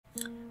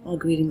Well,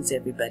 greetings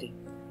everybody.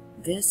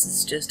 This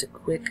is just a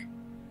quick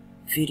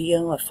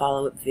video, a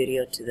follow-up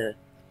video to the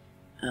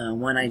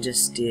one I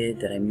just did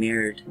that I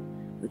mirrored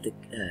with the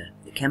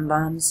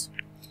ChemBombs.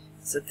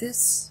 So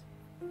this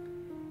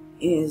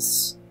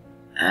is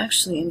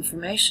actually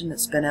information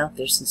that's been out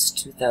there since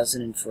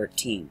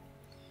 2014.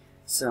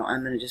 So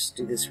I'm going to just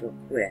do this real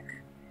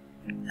quick.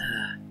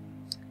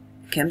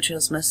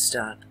 Chemtrails must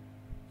stop.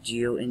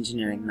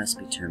 Geoengineering must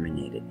be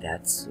terminated.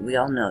 We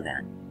all know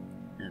that.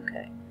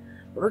 Okay.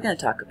 But we're going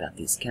to talk about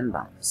these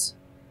ChemBombs,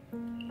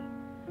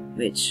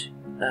 which,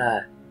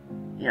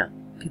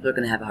 people are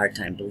going to have a hard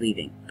time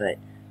believing, but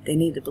they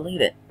need to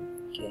believe it.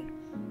 Okay.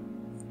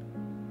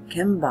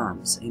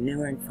 ChemBombs, a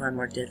newer and far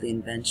more deadly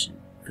invention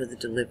for the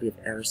delivery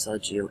of aerosol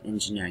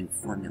geoengineering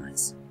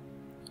formulas.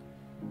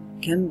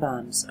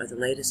 ChemBombs are the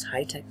latest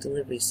high-tech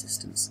delivery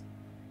systems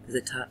for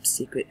the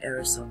top-secret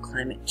aerosol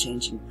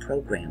climate-changing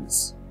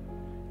programs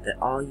that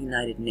all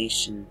United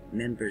Nations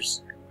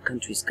members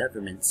countries'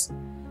 governments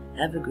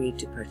have agreed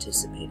to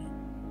participate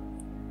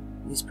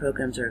in. These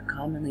programs are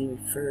commonly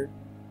referred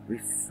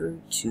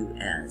to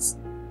as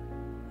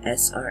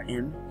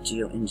SRM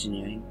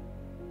geoengineering,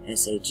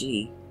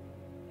 SAG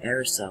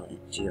aerosol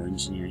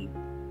geoengineering,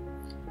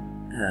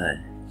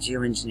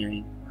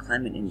 geoengineering,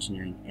 climate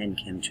engineering, and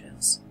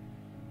chemtrails.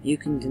 You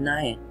can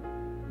deny it,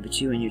 but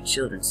you and your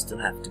children still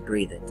have to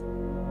breathe it.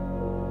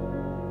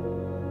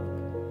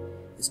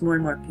 As more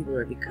and more people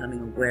are becoming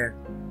aware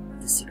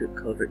of the secret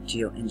covert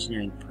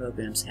geoengineering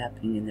programs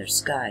happening in their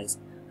skies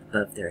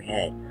above their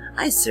head,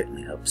 I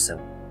certainly hope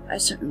so. I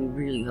certainly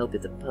really hope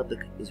that the public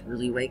is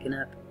really waking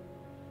up.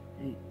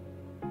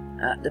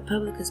 The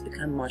public has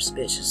become more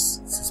suspicious,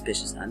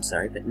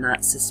 but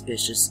not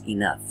suspicious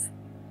enough.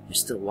 They're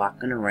still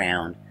walking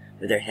around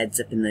with their heads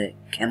up in the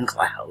chem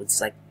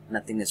clouds like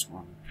nothing is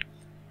wrong.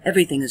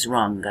 Everything is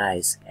wrong,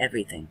 guys.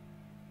 Everything.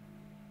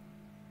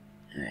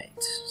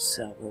 Alright,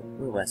 so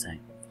where was I?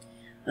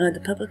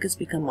 The public has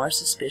become more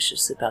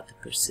suspicious about the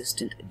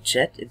persistent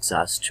jet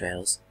exhaust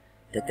trails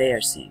that they are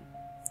seeing.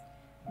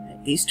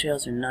 These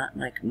trails are not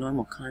like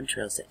normal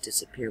contrails that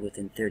disappear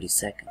within 30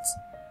 seconds,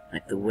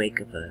 like the wake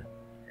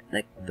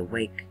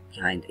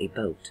behind a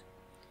boat.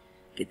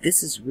 Okay,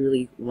 this is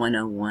really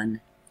 101,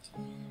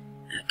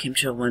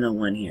 chemtrail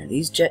 101 here.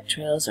 These jet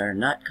trails are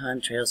not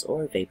contrails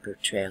or vapor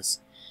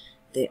trails.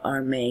 They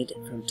are made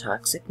from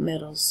toxic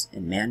metals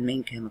and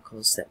man-made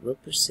chemicals that will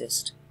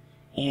persist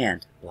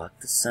and block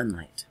the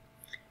sunlight.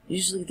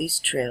 Usually these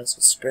trails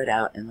will spread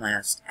out and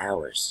last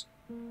hours,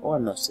 or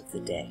most of the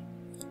day.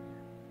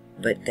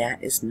 But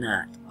that is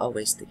not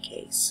always the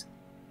case.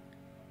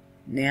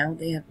 Now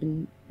they have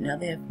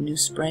new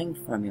spraying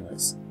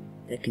formulas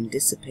that can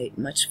dissipate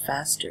much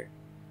faster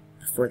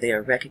before they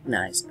are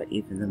recognized by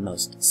even the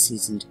most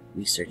seasoned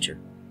researcher.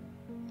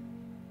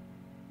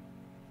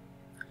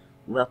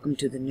 Welcome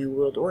to the New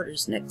World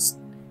Order's next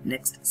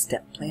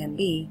step, Plan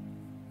B.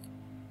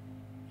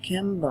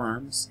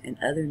 ChemBombs and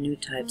other new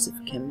types of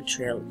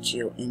chemtrail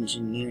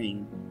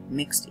geoengineering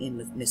mixed in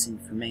with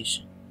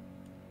misinformation.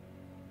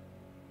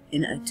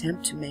 In an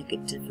attempt to make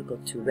it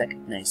difficult to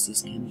recognize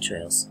these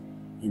chemtrails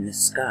in the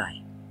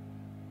sky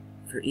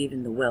for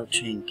even the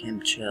well-trained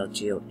chemtrail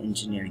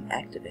geoengineering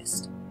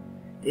activist,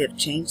 they have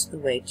changed the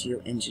way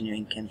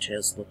geoengineering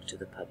chemtrails look to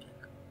the public.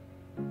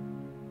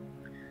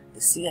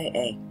 The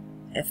CIA,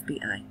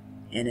 FBI,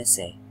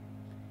 NSA,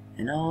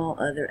 and all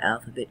other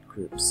alphabet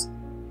groups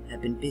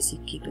have been busy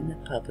keeping the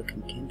public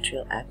and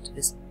chemtrail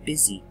activists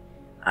busy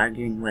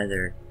arguing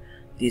whether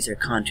these are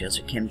contrails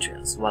or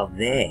chemtrails, while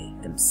they,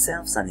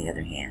 themselves on the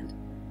other hand,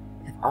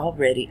 have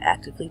already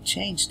actively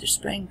changed their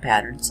spraying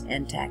patterns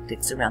and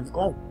tactics around the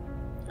globe.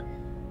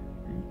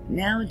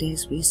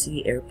 Nowadays we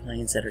see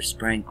airplanes that are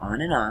spraying on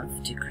and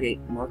off to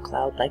create more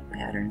cloud-like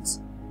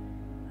patterns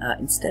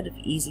instead of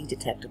easy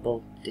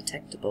detectable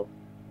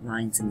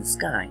lines in the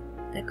sky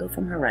that go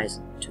from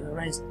horizon to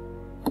horizon,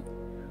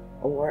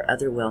 or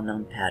other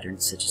well-known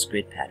patterns such as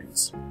grid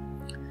patterns.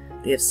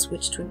 They have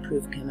switched to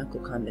improved chemical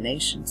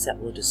combinations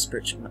that will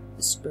disperse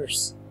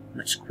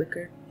much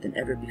quicker than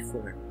ever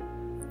before.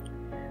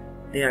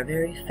 They are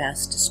very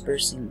fast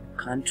dispersing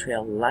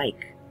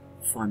contrail-like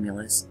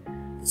formulas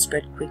that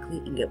spread quickly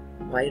and get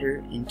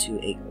whiter into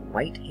a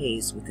white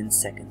haze within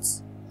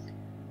seconds,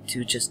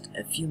 to just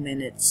a few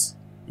minutes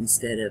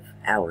instead of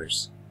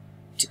hours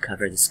to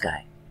cover the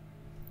sky.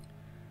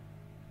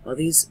 While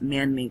these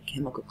man-made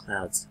chemical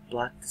clouds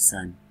block the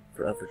sun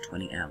for over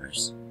 20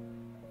 hours.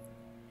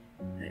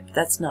 But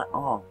that's not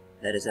all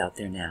that is out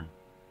there now.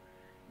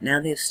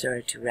 Now they have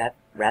started to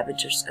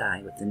ravage our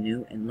sky with a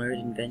new and lurid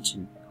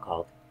invention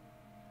called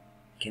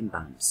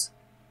ChemBombs.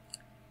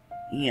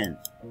 And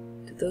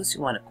to those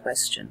who want to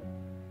question,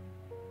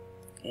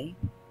 look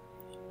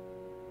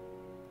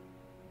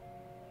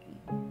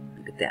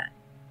at that.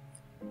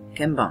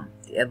 ChemBomb,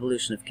 the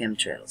evolution of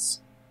chemtrails.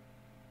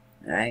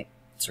 Alright,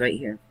 it's right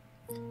here.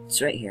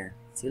 It's right here.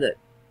 See, look.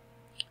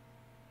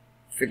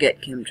 Forget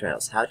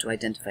chemtrails. How to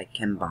identify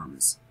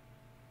ChemBombs.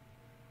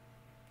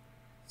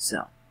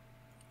 So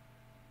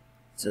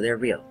they're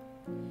real.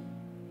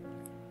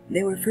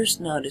 They were first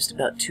noticed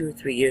about 2 or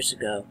 3 years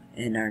ago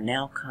and are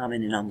now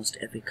common in almost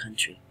every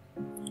country.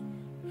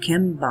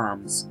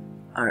 ChemBombs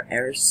are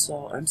aerial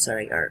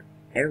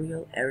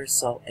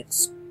aerosol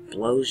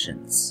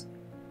explosions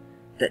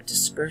that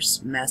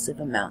disperse massive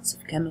amounts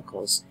of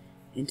chemicals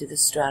into the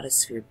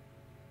stratosphere,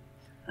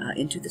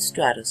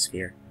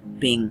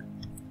 being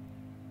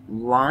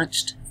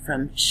launched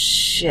from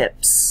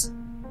ships,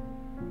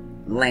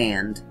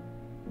 land,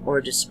 or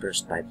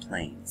dispersed by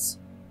planes.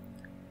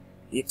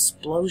 The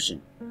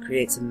explosion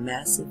creates a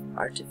massive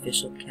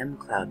artificial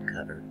chemical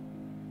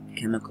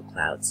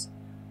clouds,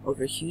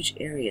 over huge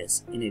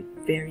areas in a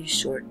very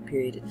short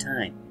period of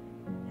time,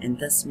 and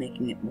thus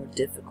making it more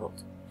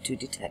difficult to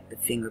detect the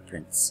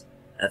fingerprints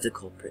of the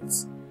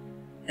culprits,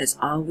 as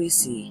all we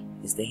see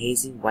is the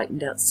hazy,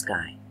 whitened-out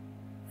sky,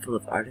 full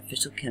of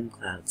artificial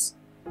clouds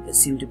that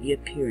seem to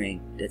appear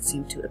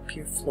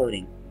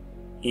floating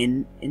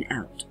in and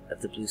out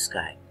of the blue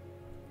sky.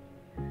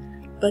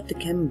 But the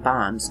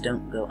ChemBombs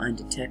don't go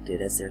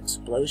undetected, as their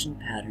explosion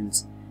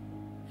patterns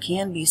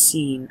can be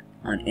seen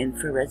on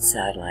infrared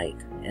satellite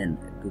and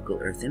Google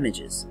Earth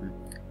images.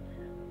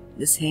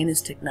 This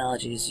heinous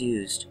technology is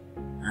used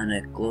on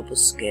a global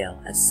scale,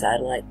 as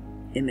satellite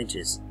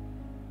images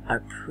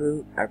are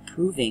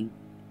proving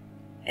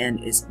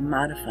and is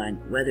modifying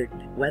weather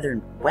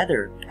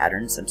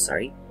patterns,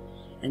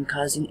 and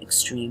causing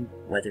extreme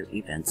weather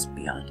events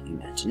beyond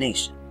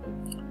imagination.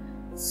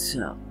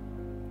 So,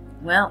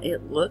 well,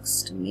 it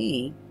looks to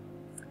me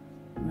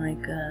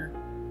like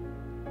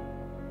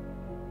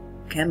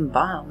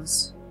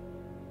ChemBombs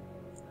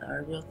are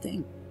a real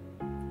thing,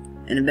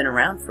 and have been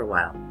around for a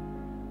while.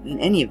 I mean,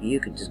 any of you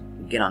could just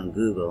get on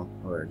Google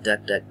or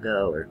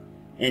DuckDuckGo or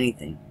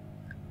anything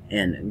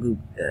and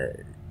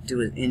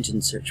do an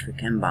engine search for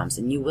ChemBombs,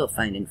 and you will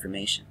find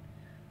information.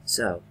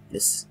 So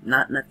this is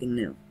nothing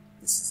new.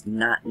 This is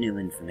not new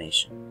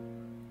information.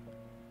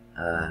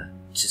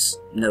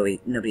 Just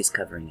nobody's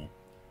covering it.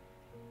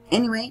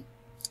 Anyway,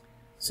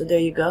 so there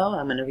you go.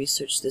 I'm going to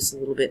research this a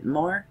little bit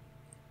more,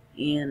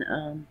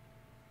 and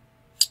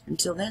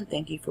until then,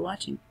 thank you for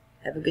watching.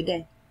 Have a good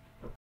day.